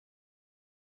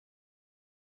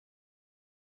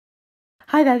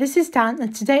Hi there, this is Dan,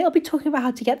 and today I'll be talking about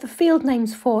how to get the field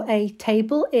names for a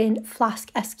table in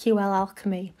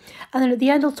Flask-SQLAlchemy. And then at the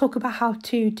end I'll talk about how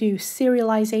to do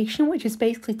serialization, which is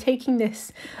basically taking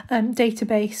this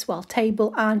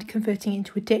table, and converting it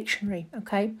into a dictionary,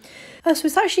 okay? So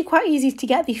it's actually quite easy to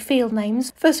get the field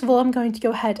names. First of all, I'm going to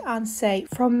go ahead and say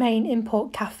from main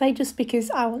import cafe, just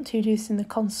because I want to do this in the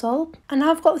console. And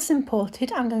now I've got this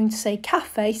imported, I'm going to say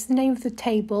cafe, so the name of the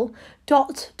table,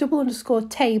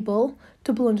 _table,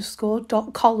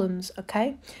 _dot columns,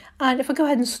 okay? And if I go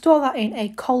ahead and store that in a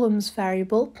columns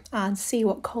variable and see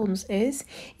what columns is,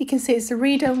 you can see it's a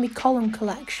read-only column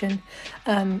collection,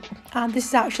 and this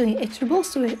is actually iterable,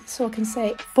 so I can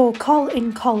say for col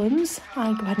in columns,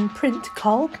 and go ahead and print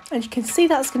col, and you can see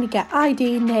that's going to get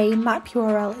ID, name, map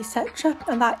URL, etc.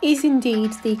 And that is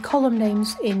indeed the column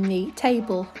names in the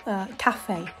table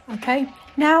cafe, okay?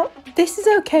 Now, this is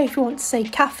okay if you want to say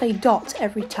cafe dot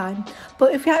every time,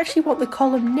 but if you actually want the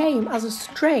column name as a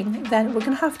string, then we're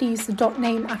going to have to use the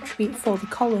 .name attribute for the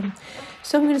column.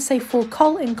 So I'm going to say for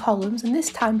col in columns, and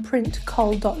this time print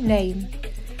col.name.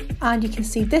 And you can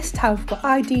see this time we've got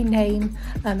ID, name,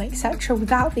 etc.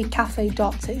 without the cafe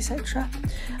dot, etc.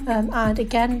 And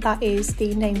again, that is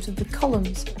the names of the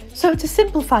columns. So to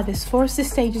simplify this for us,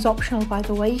 this stage is optional, by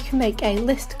the way. You can make a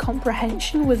list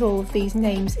comprehension with all of these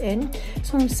names in.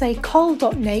 So I'm going to say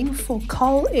col.name for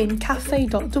col in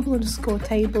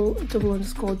cafe._table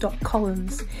 _dot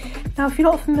columns. Now, if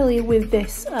you're not familiar with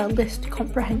this list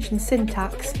comprehension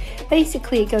syntax,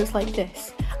 basically it goes like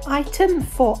this. Item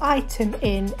for item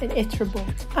in an iterable,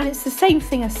 and it's the same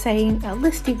thing as saying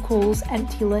list equals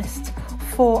empty list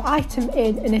for item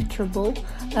in an iterable,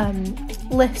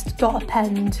 list dot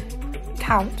append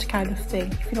count kind of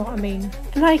thing, if you know what I mean.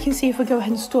 And now you can see if I go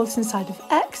ahead and store this inside of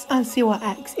X and see what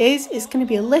X is, it's going to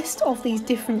be a list of these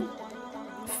different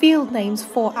field names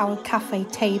for our cafe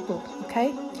table,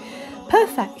 okay?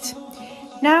 Perfect.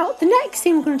 Now, the next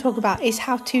thing we're going to talk about is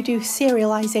how to do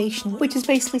serialization, which is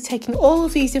basically taking all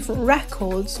of these different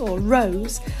records or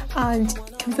rows and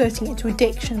converting it into a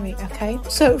dictionary, okay?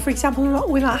 So, for example,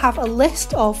 we might have a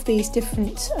list of these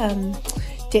different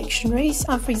dictionaries,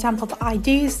 and for example, the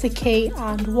ID is the key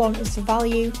and 1 is the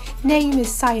value, name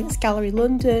is Science Gallery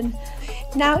London.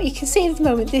 Now you can see at the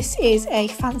moment this is a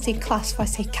fancy class. If I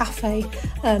say cafe,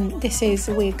 this is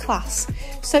a weird class.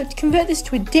 So to convert this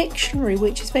to a dictionary,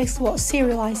 which is basically what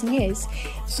serializing is,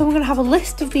 so we're going to have a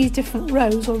list of these different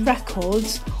rows or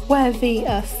records where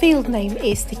the field name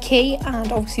is the key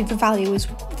and obviously the value is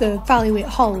the value it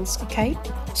holds, okay?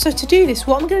 So to do this,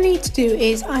 what I'm going to need to do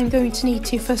is I'm going to need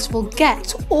to first of all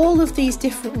get all of these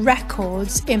different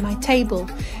records in my table.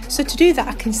 So to do that,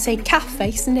 I can say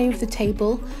cafe, so the name of the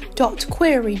table,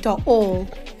 .query.all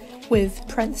with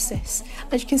parenthesis.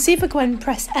 As you can see, if I go ahead and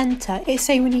press enter, it's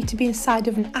saying we need to be inside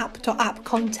of an app.app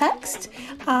context,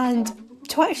 and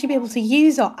to actually be able to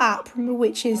use our app,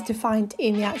 which is defined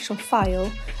in the actual file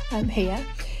here,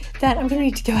 then I'm going to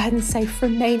need to go ahead and say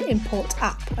from main import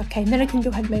app, okay, and then I can go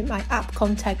ahead and make my app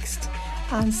context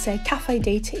and say cafe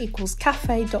data equals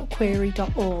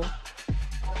cafe.query.all.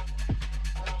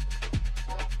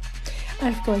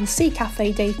 And if I go and see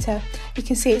cafe data, you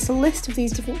can see it's a list of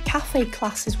these different cafe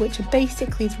classes, which are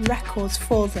basically the records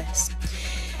for this.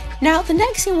 Now, the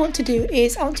next thing I want to do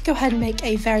is I want to go ahead and make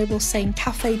a variable saying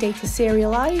cafe data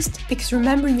serialized, because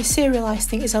remembering the serialized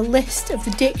thing is a list of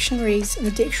the dictionaries, and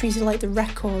the dictionaries are like the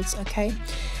records, okay?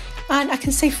 And I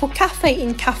can say for cafe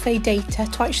in cafe data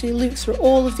to actually loop through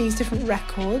all of these different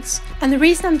records. And the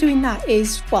reason I'm doing that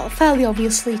is, well, fairly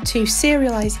obviously to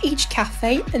serialize each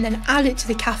cafe and then add it to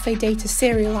the cafe data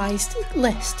serialized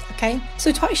list, okay?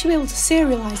 So to actually be able to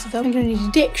serialize them, I'm going to need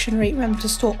a dictionary, remember, to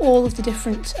store all of the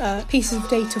different pieces of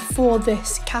data for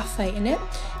this cafe in it.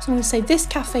 So I'm going to say this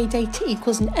cafe data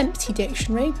equals an empty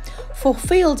dictionary. For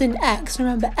field in X,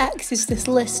 remember X is this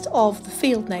list of the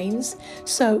field names.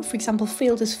 So for example,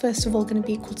 field is first of all going to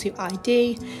be equal to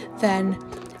ID, then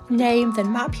name,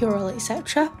 then map URL,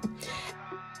 etc.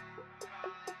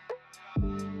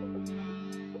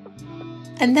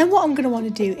 And then what I'm going to want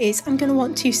to do is I'm going to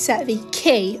want to set the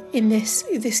key in this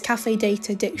cafe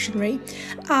data dictionary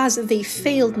as the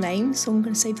field name. So I'm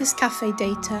going to say this cafe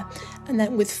data, and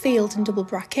then with field in double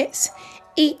brackets,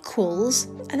 equals,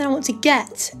 and then I want to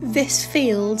get this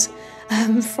field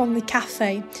from the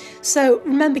cafe. So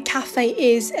remember, cafe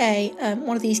is a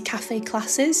one of these cafe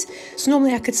classes. So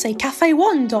normally I could say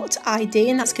cafe1.id,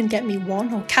 and that's going to get me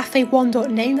 1, or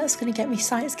cafe1.name, that's going to get me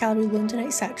Science Gallery London,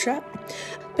 etc.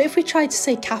 But if we try to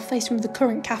say cafe, some of the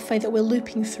current cafe that we're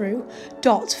looping through,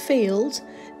 dot field,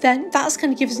 then that's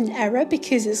going to give us an error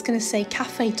because it's going to say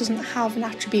cafe doesn't have an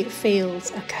attribute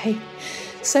field, okay?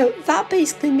 So that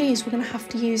basically means we're going to have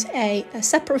to use a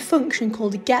separate function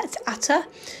called getattr.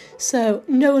 So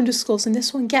no underscores in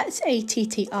this one,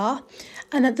 getattr.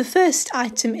 And then the first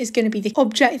item is going to be the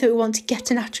object that we want to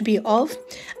get an attribute of.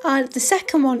 And the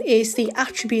second one is the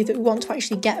attribute that we want to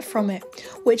actually get from it,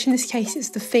 which in this case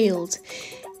is the field.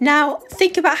 Now,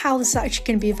 think about how this is actually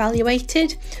going to be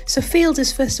evaluated. So field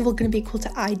is first of all going to be equal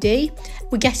to ID.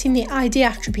 We're getting the ID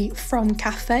attribute from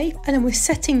cafe, and then we're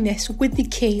setting this with the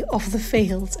key of the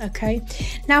field, okay?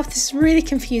 Now, if this is really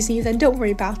confusing you, then don't worry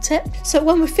about it. So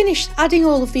when we're finished adding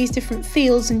all of these different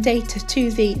fields and data to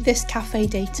this cafe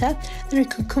data, then we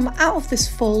can come out of this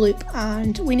for loop,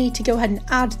 and we need to go ahead and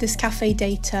add this cafe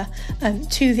data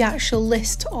to the actual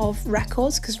list of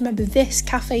records, because remember, this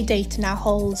cafe data now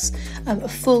holds a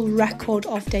full record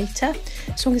of data.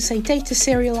 So I'm going to say data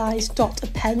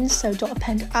serialize.append, so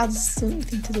 .append adds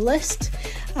something to the list,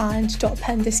 and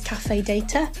 .append this cafe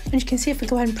data. And you can see if we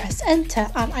go ahead and press enter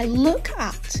and I look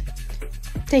at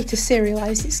data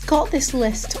serialize, it's got this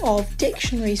list of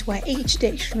dictionaries where each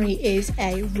dictionary is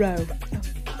a row.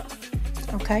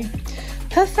 Okay,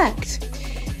 perfect.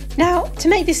 Now, to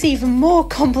make this even more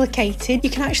complicated, you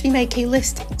can actually make a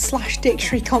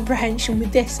list/dictionary comprehension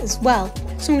with this as well.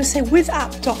 So I'm going to say with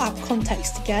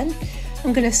app.app_context again,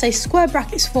 I'm going to say square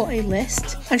brackets for a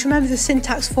list. And remember, the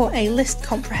syntax for a list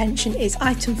comprehension is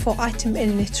item for item in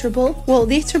an iterable. Well,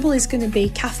 the iterable is going to be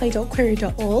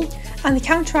cafe.query.all, and the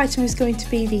counter item is going to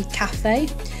be the cafe.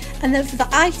 And then for the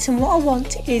item, what I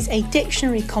want is a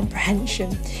dictionary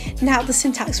comprehension. Now, the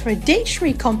syntax for a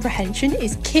dictionary comprehension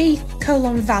is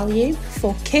key:value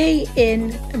for key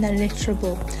in and then an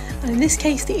iterable. And in this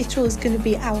case, the iterable is going to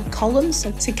be our column,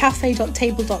 so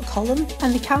cafe.table.column,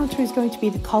 and the counter is going to be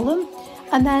the column.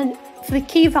 And then for the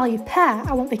key value pair,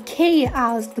 I want the key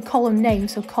as the column name,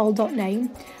 so col.name,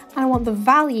 and I want the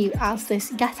value as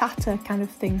this getattr kind of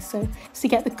thing, so to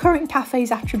get the current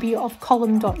cafe's attribute of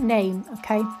column.name,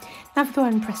 okay? Now if we go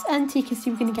ahead and press enter, you can see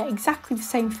we're going to get exactly the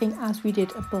same thing as we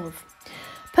did above.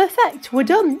 Perfect, we're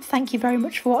done. Thank you very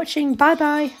much for watching. Bye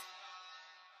bye.